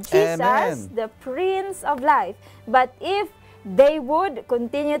stand with Jesus, the Prince of Life. But if they would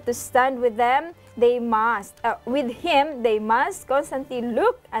continue to stand with them, they must, with Him, they must constantly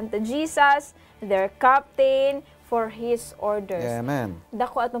look unto Jesus, their captain, for His orders. Amen.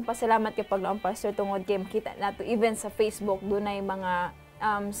 Dako atong pasalamat kay paglaong pastor tungod kay makita nato even sa Facebook dunay mga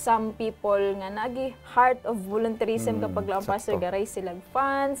some people nga nagi heart of volunteerism kapag laong pastor garay silang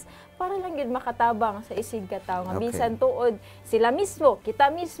funds para lang gid makatabang sa isig ka tawo nga bisan tuod sila mismo, kita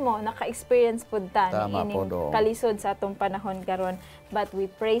mismo naka-experience pud ta ni ining kalisod sa atong panahon karon. But we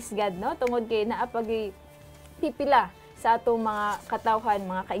praise God, no, tungod kay naa pipila sa atong mga katawhan,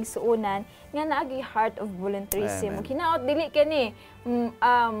 mga kaigsuonan nga naagi heart of volunteerism. Hinaot dili kani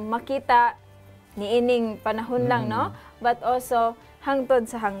makita ni ining panahon lang, no, but also hangtod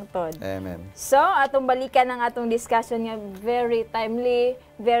sa hangtod. Amen. So, atong balikan ang atong discussion nga very timely,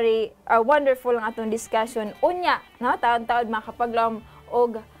 very wonderful ang atong discussion. Unya, no, taon-taon makapaglaom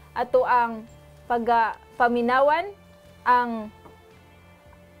og ato ang paminawan ang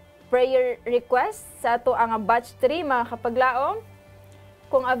prayer request sa ato ang batch 3 mga kapaglaom.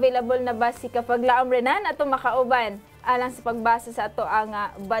 Kung available na ba si kapaglaom Renan ato makauban alang sa pagbasa sa ato ang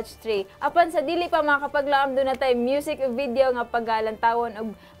batch 3. Apan sa dili pa mga kapaglaom doon na tayo music video nga paggalantawon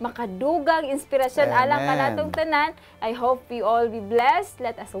og makadugang inspirasyon alang kanatong tanan. I hope you all be blessed.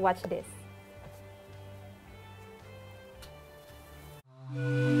 Let us watch this.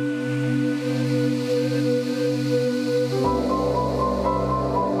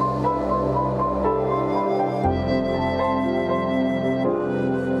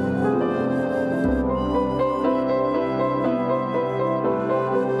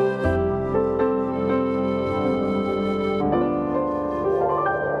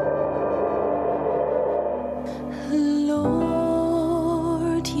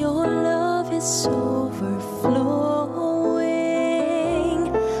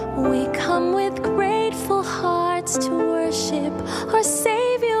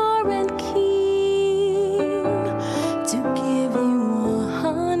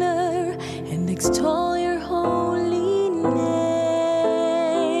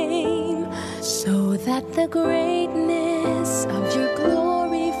 The greatness of your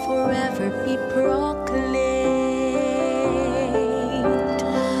glory forever be proclaimed.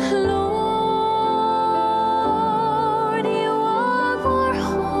 Lord, you are our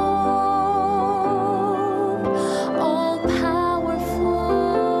hope, all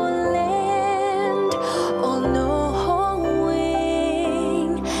powerful and all knowing.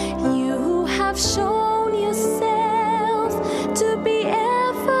 You have shown yourself to be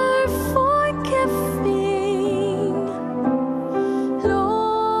ever forgiving. Lord,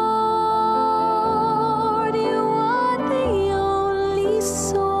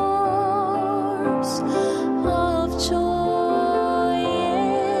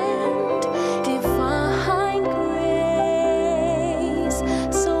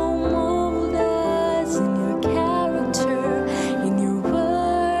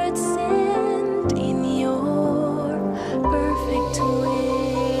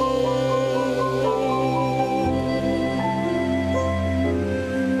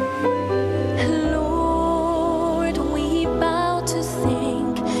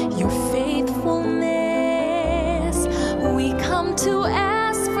 to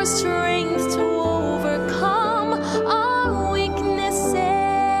ask for strength to overcome our weaknesses,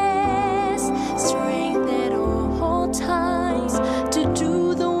 strength at all times to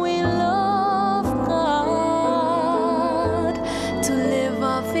do the will of God, to live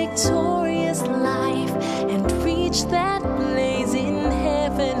a victorious life and reach that place in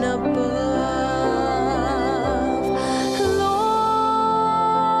heaven above. Lord,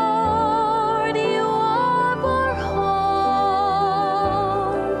 you are our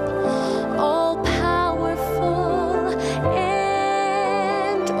hope, all powerful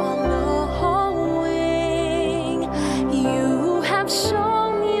and all-knowing. You have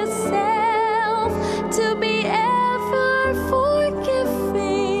shown yourself to be ever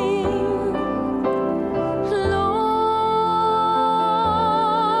forgiving. Lord,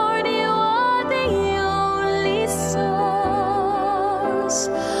 you are the only source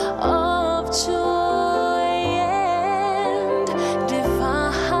of joy and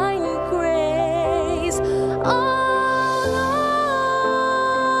divine grace. Oh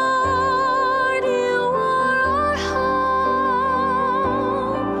Lord, you are our hope,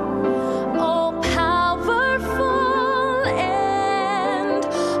 all powerful and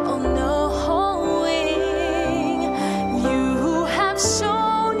all-knowing. You have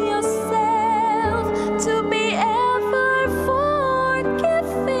shown yourself to be ever forgiving.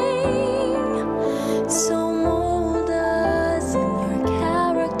 So mold us in your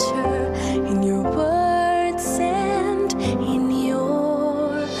character, in your words, and in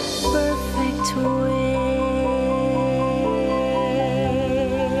your perfect ways.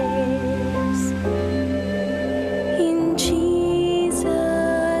 In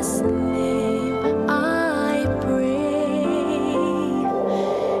Jesus' name I pray.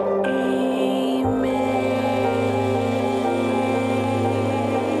 Amen.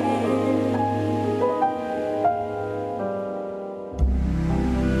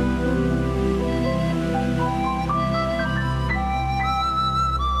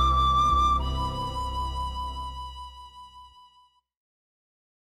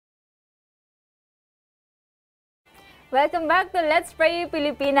 Welcome back to Let's Pray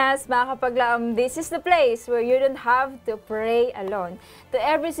Pilipinas, mga kapaglaom. This is the place where you don't have to pray alone. To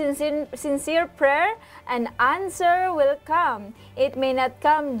every sincere prayer, an answer will come. It may not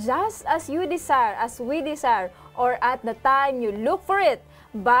come just as you desire, as we desire, or at the time you look for it,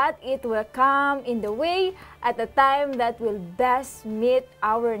 but it will come in the way at the time that will best meet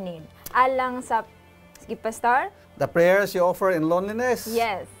our need. Alang sa... Sige, Pastor? The prayers you offer in loneliness,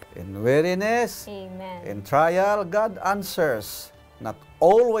 Yes. in weariness, Amen. in trial, God answers. Not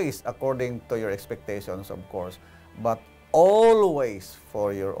always according to your expectations, of course, but always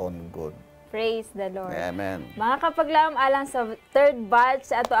for your own good. Praise the Lord. Amen. Mga kapaglaom, alang sa third batch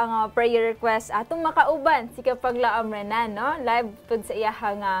sa ato ang prayer request, atong makauban si kapaglaom Renan, no? Live pud sa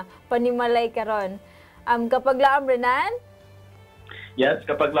iyahang panimalay karon. Kapaglaom Renan? Yes,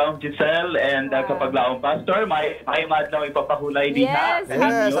 kapaglaong Giselle and kapaglaong Pastor, may madlaw ipapahulay din Yes, Yes,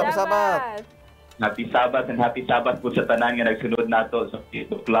 happy happy Sabbath. Happy Sabbath and happy Sabbath po sa tanan nga nagsunod nato sa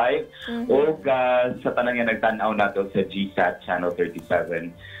Facebook Live o sa tanan nga nagtanaw nato sa GSAT Channel 37.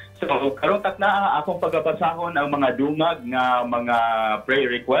 So, karong takna akong pagabasahon ang mga dungag nga mga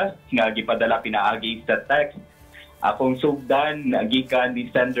prayer requests nga gipadala pinaagi sa text. Akong sugdan gikan ni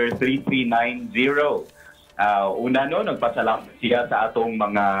sender 3390. Una no, nagpasalamat siya sa atong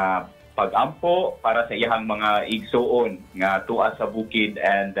mga pag-ampo para sa iyang mga igsuon nga tuwa sa bukid,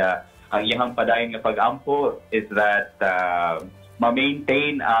 and ang iyang padayon nga pag-ampo is that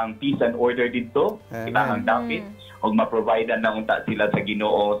ma-maintain ang peace and order dito, kitahang dapit, o ma-providean na unta sila sa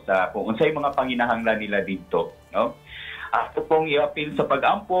Ginoo sa kung unsay mga panginahanglan nila dito. No? Ako pong i-appeal sa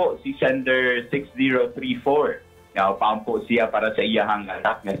pag-ampo si sender 6034. Paampo siya para sa iyahang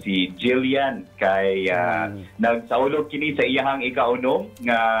anak nga si Jillian kay nagsaulog kini sa iyahang ikaunom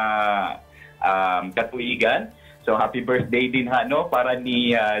nga katuigan. So happy birthday din ha no para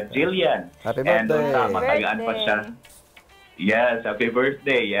ni Jillian. Happy birthday. And matagaan pa siya. Yes, happy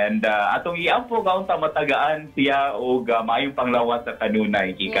birthday. And atong iampo kaunta matagaan siya og maayong panglawas sa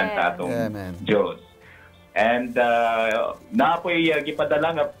kanunay gikan sa atong Dios. And naapoy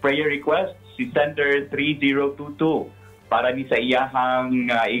gipadala nga prayer request si sender 3022 para ni sa iyahang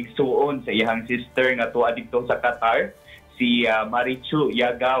igsuon sa iyahang sister nga tuwa dito sa Qatar, si Marichu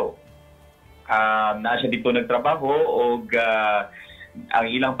Yagaw. Na siya dito nagtrabaho og ang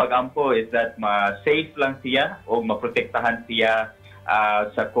ilang pag-ampo is that ma-safe lang siya o maprotektahan siya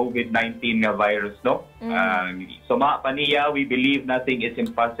sa COVID-19 nga virus, no? Suma pa niya, we believe nothing is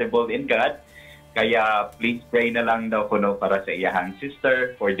impossible in God. Kaya please pray na lang daw kuno para sa iyahang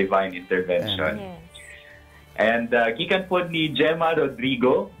sister for divine intervention. Yes. And gikan po ni Gemma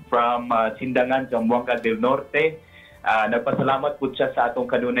Rodrigo from Sindangan, Zamboanga del Norte. Nagpasalamat po siya sa atong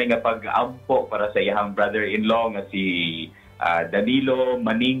kanunay nga pag-ampo para sa iyang brother-in-law nga si Danilo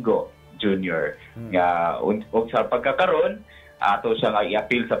Maningo Jr. Ug sa pagkakaroon, ato siya nga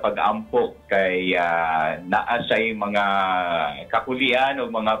i-appeal sa pag-ampo kay naa siya mga kakulian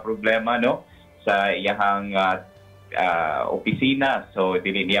o mga problema no sa iyang opisina. So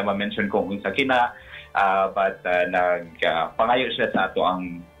dili niya ma-mention kung unsa kina, but nagpangayo siya sa ato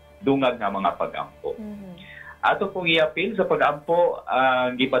ang dungag nga mga pag-ampo. Ato pong i-appeal sa pag-ampo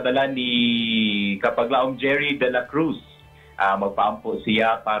ang gipadala ni Kapaglaong Jerry de la Cruz. Magpaampo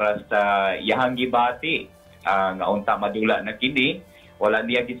siya para sa iyang gibati nga unta madula na kini. Wala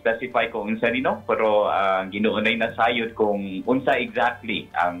niya gi-specify kung unsa nino, pero ginuunay na sayod kung unsa exactly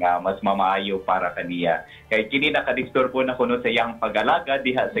ang mas mamaayo para kaniya. Kay kini nakadisturbo na kuno sa iyang pag-alaga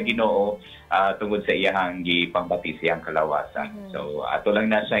diha sa Ginoo tungod sa iyang gipangbati sa iyang kalawasan. So ato lang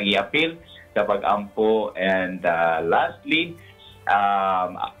na siyang i-appeal sa pag-ampo. And lastly,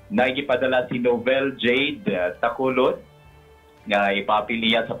 naigipadala si Novel Jade Takulod nga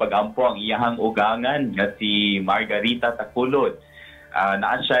ipapiliya sa pag-ampo ang iyahang ugangan nga si Margarita Takulod.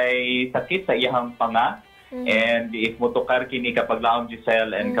 Naa siya'y sakit sa iyahang panga, and if motukar kini Kapaglaong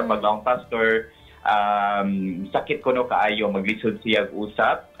Giselle and Kapaglaong Pastor, sakit kuno kaayo, maglisod siya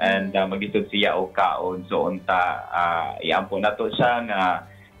usap and maglisod siya og kaon. So unta iampo nato siya nga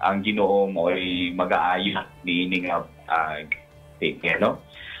ang Ginoo mo'y mag-aayo niini nga no?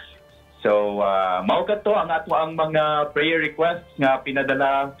 So, mao kadto ang ato ang mga prayer requests nga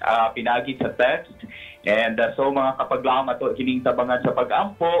pinadala, pinaagi sa text. And so mga kapaglaom ato kining tabangan sa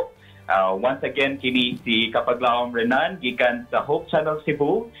pag-ampo. Once again, kini si Kapaglaom Renan gikan sa Hope Channel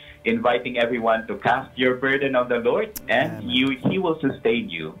Cebu, inviting everyone to cast your burden on the Lord, and He will sustain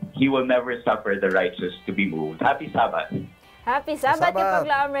you. He will never suffer the righteous to be moved. Happy Sabbath! Happy Sabbath,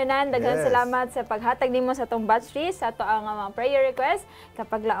 Kapaglaom Renan. Daghang salamat sa paghatag nimo sa tong batch trees, sa ato ang mga prayer request.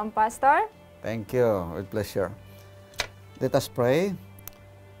 Kapaglaom Pastor. Thank you. With pleasure. Let us pray.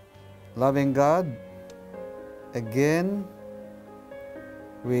 Loving God, again,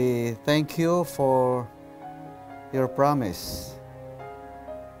 we thank you for your promise.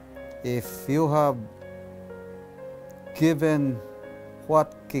 If you have given what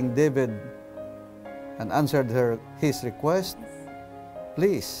King David and answered his request,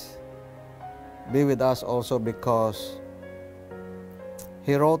 please be with us also, because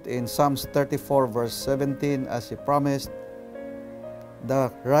he wrote in Psalms 34 verse 17, as he promised, the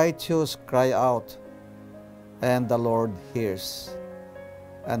righteous cry out, and the Lord hears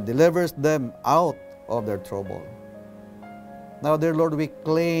and delivers them out of their trouble. Now, dear Lord, we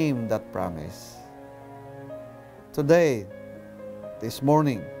claim that promise. Today, this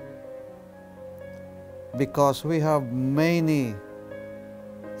morning, because we have many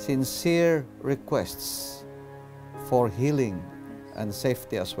sincere requests for healing and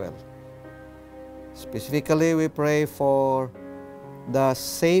safety as well. Specifically, we pray for the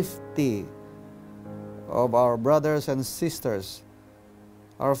safety of our brothers and sisters,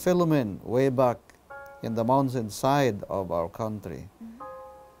 our fellow men way back in the mountainside of our country.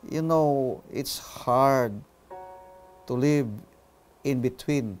 You know, it's hard to live in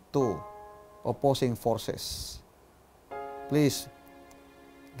between two opposing forces. Please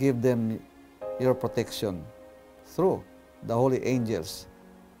give them your protection through the holy angels,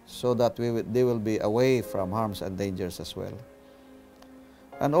 so that they will be away from harms and dangers as well.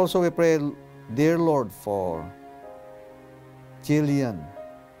 And also we pray, dear Lord, for Jillian,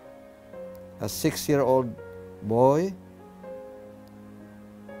 a 6-year-old boy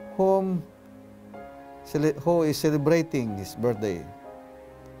who is celebrating his birthday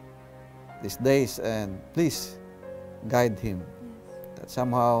these days, and please guide him, that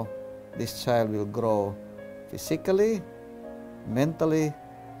somehow this child will grow physically, mentally,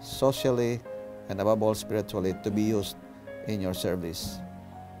 socially, and above all spiritually, to be used in your service.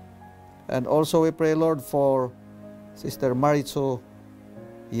 And also we pray, Lord, for Sister Marichu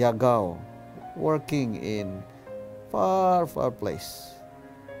Yagao, working in far place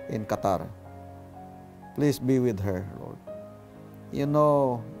in Qatar. Please be with her, Lord. You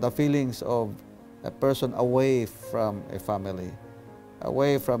know the feelings of a person away from a family,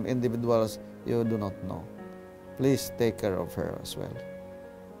 away from individuals you do not know. Please take care of her as well.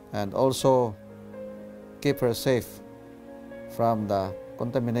 And also keep her safe from the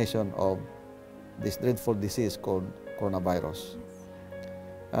contamination of this dreadful disease called coronavirus.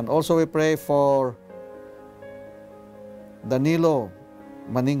 And also we pray for Danilo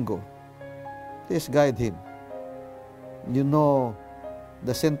Maningo. Please guide him. You know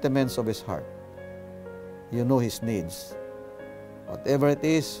the sentiments of his heart. You know his needs. Whatever it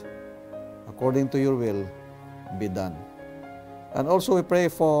is, according to your will, be done. And also we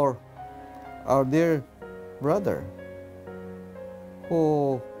pray for our dear brother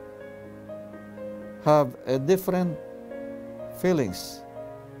who have a different feelings.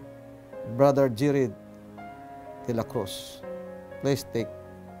 Brother Jirid de la Cruz, please take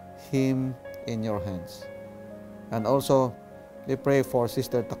him in your hands. And also, we pray for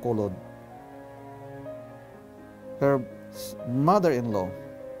Sister Takulod, her mother-in-law,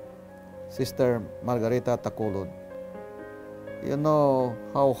 Sister Margarita Takulod. You know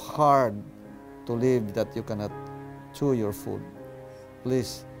how hard to live that you cannot chew your food.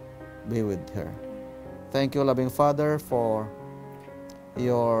 Please be with her. Thank you, loving Father, for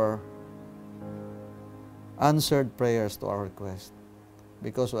your answered prayers to our request.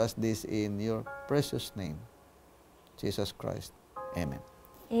 Because we ask this in your precious name, Jesus Christ. Amen.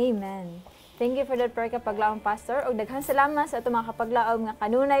 Amen. Thank you for that prayer kapaglaom, Pastor. Og daghang salamat sa atong mga kapaglaom nga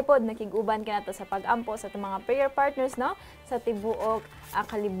kanunay pod nakig-uban kanato sa pag-ampo sa atong mga prayer partners, no, sa tibuok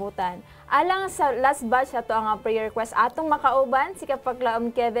kalibutan. Alang sa last batch ato ang prayer request atong makauban si kapaglaom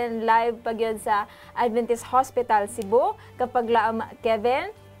Kevin live pagyod sa Adventist Hospital Cebu. Kapaglaom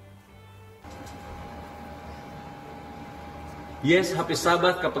Kevin. Yes, happy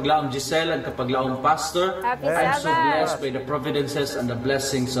Sabbath, kapaglaong Giselle and kapaglaong Pastor. Happy I'm so Sabbath. blessed by the providences and the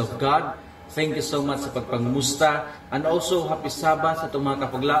blessings of God. Thank you so much sa pagpangmusta. And also, happy Sabbath sa itong mga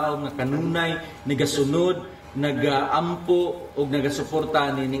kapaglaong nga kanunay, nagasunod, nagaampo, o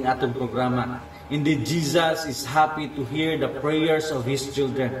nagasuporta nining atong programa. Indeed, Jesus is happy to hear the prayers of His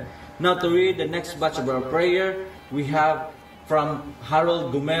children. Now, to read the next batch of our prayer, we have from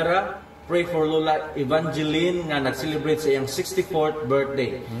Harold Gumera. Pray for Lola Evangeline nga nag-celebrate sa iyang 64th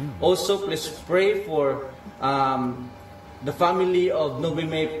birthday. Also, please pray for the family of Novi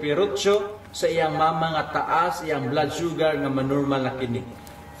May Perucho sa iyang mama nga taas, iyang blood sugar nga manormal na kini.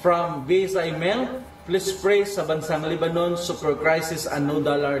 From Visa Email, please pray sa bansang Lebanon, super crisis and $1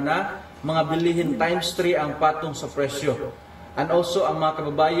 na, mga bilihin times 3 ang patong sa presyo. And also, ang mga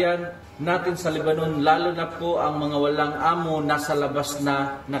kababayan natin sa Lebanon, lalo na po ang mga walang amo nasa labas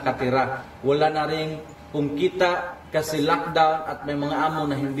na nakatira. Wala na rin kumkita kasi lockdown at may mga amo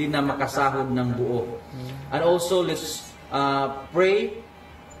na hindi na makasahod ng buo. And also, let's pray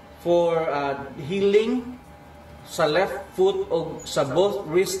for healing sa left foot o sa both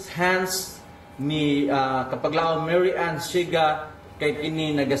wrist hands ni kapaglaong Mary Ann Siga kay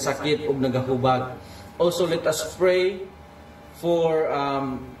kini nagasakit o nagahubag. Also, let us pray for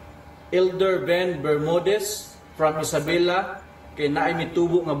Elder Ben Bermudez from Isabela kay naay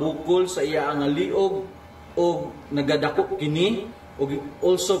mitubo nga bukol sa iya ang liog o nagadako kini. O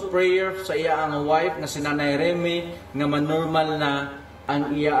also prayer sa iya ang wife na si Nanay Remy nga manormal na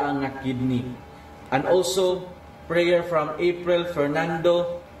ang iya ang kidney. And also prayer from April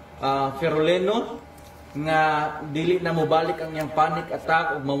Fernando Feroleno nga dili na mobalik ang iyang panic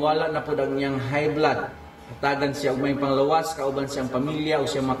attack o mawala na po ang iyang high blood. Tagan siya og may panglawas, kauban siyang pamilya o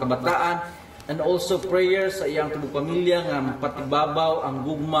siyang mga kabataan. And also prayer sa iyang tubong pamilya nga patibabaw ang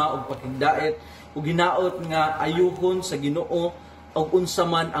gugma o pakigdait o ginaot nga ayuhon sa Ginoo o unsa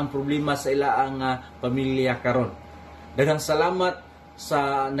man ang problema sa ilaang pamilya karon. Daghang salamat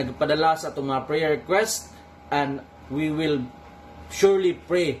sa nagpadala sa atong mga prayer request, and we will surely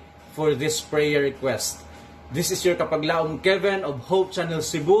pray for this prayer request. This is your kapaglaong Kevin of Hope Channel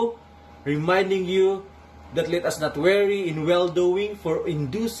Cebu, reminding you that let us not weary in well-doing, for in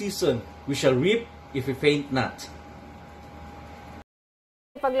due season we shall reap if we faint not.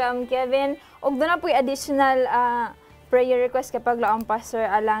 Kapaglaom Kevin, og doon na po'y additional prayer request kapaglaom Pastor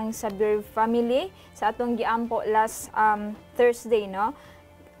alang sa Beer family sa atong giampo last Thursday, no?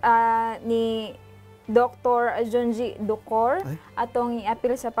 Ni Dr. Junji Dukor atong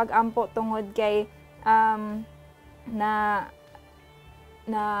i-appeal sa pag-ampo tungod kay na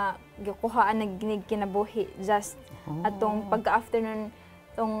gikuhaan nagginig kinabuhi just atong pagka-afternoon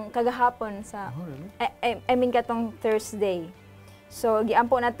tong kagahapon sa I mean katong Thursday. So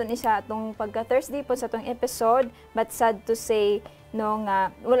giampo naton isa atong pagka-Thursday po sa atong episode, but sad to say no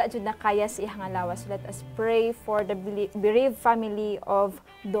nga wala jud na kaya si ihang lawas. Let us pray for the bereaved family of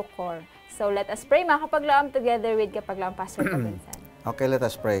Dokor. So let us pray mga kapaglaom together with kapaglaom Pastor Robinson. Okay, let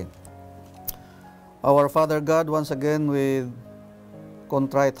us pray. Our Father God, once again with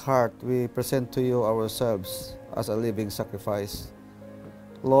contrite heart, we present to you ourselves as a living sacrifice.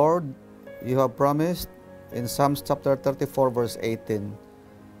 Lord, you have promised in Psalms chapter 34 verse 18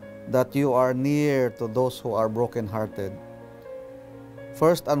 that you are near to those who are broken-hearted.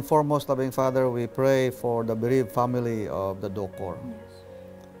 First and foremost, loving Father, we pray for the bereaved family of the Dokor.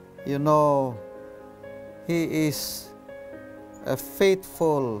 You know He is a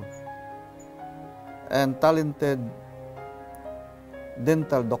faithful and talented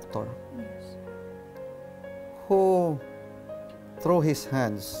dental doctor who, through his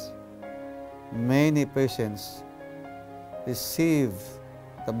hands, many patients receive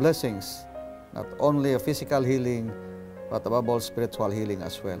the blessings, not only a physical healing, but above all spiritual healing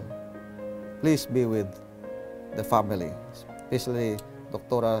as well. Please be with the family, especially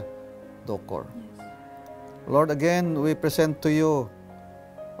Dr. Dokor. Lord, again, we present to you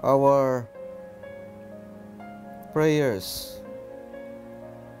our prayers.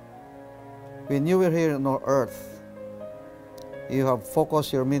 When you were here on earth, you have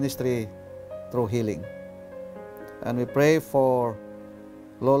focused your ministry through healing. And we pray for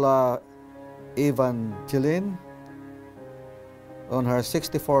Lola Evangeline on her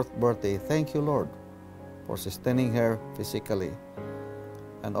 64th birthday. Thank you, Lord, for sustaining her physically.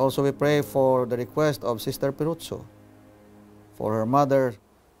 And also we pray for the request of Sister Peruzzo, for her mother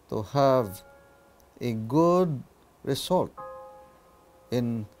to have a good result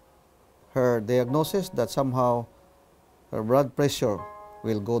in her diagnosis, that somehow her blood pressure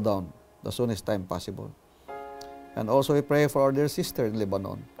will go down the soonest time possible. And also we pray for our dear sister in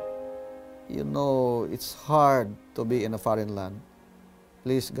Lebanon. You know, it's hard to be in a foreign land.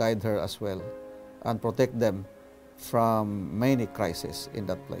 Please guide her as well and protect them from many crises in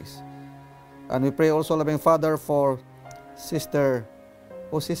that place. And we pray also, loving Father, for Sister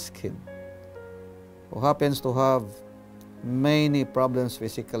Osiskin, who happens to have many problems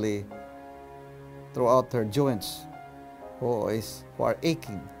physically throughout her joints, who are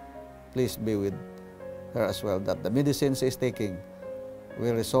aching. Please be with her as well, that the medicines she's taking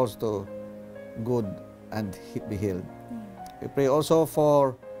will result to good and be healed. We pray also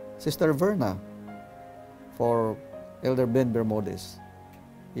for Sister Verna, for Elder Ben Bermudez.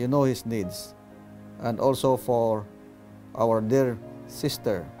 You know his needs. And also for our dear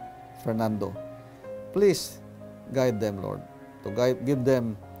sister, Fernando. Please guide them, Lord, to give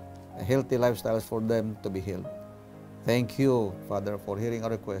them a healthy lifestyle for them to be healed. Thank you, Father, for hearing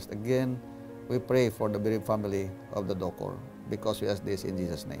our request. Again, we pray for the bereaved family of the Dokor, because we ask this in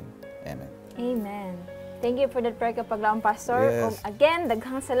Jesus' name. Amen. Amen. Thank you for that prayer, kapaglaom, Pastor. Yes. Ug again,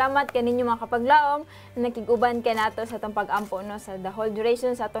 daghang salamat kaninyo mga kapaglaom na nakiguban ka nato sa atong pag-ampo no, sa the whole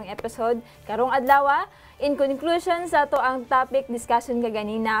duration sa atong episode karong adlaw. In conclusion sa ato ang topic discussion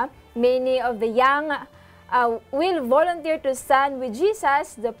kaganina, many of the young will volunteer to stand with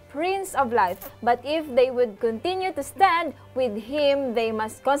Jesus, the Prince of Life. But if they would continue to stand with Him, they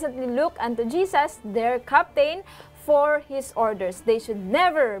must constantly look unto Jesus, their captain, for His orders. They should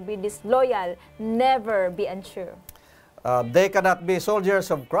never be disloyal, never be untrue. They cannot be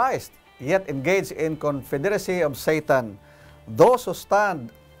soldiers of Christ, yet engage in confederacy of Satan. Those who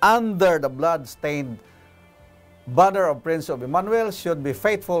stand under the blood-stained banner of Prince of Emmanuel should be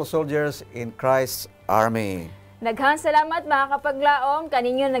faithful soldiers in Christ's army. Daghang salamat mga kapaglaom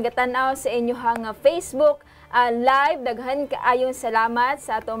kaninyo nagatanaw sa inyong Facebook live. Daghan kaayong salamat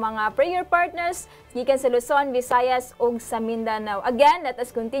sa ato mga prayer partners gikan sa Luzon, Visayas ug sa Mindanao. Again, let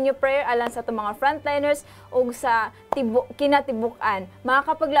us continue prayer alang sa ato mga frontliners ug sa kinatibuk-an. Mga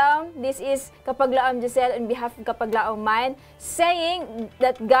kapaglaom, this is Kapaglaom Giselle on behalf of Kapaglaom Mind, saying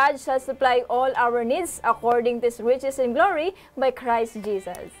that God shall supply all our needs according to His riches and glory by Christ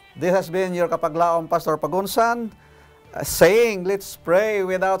Jesus. This has been your Kapaglaom Pastor Pagunsan, saying, let's pray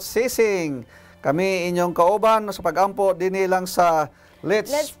without ceasing. Kami inyong kauban sa pag-ampo dinhi lang sa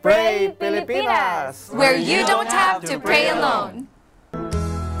Let's Pray Pilipinas, where you don't have to pray alone.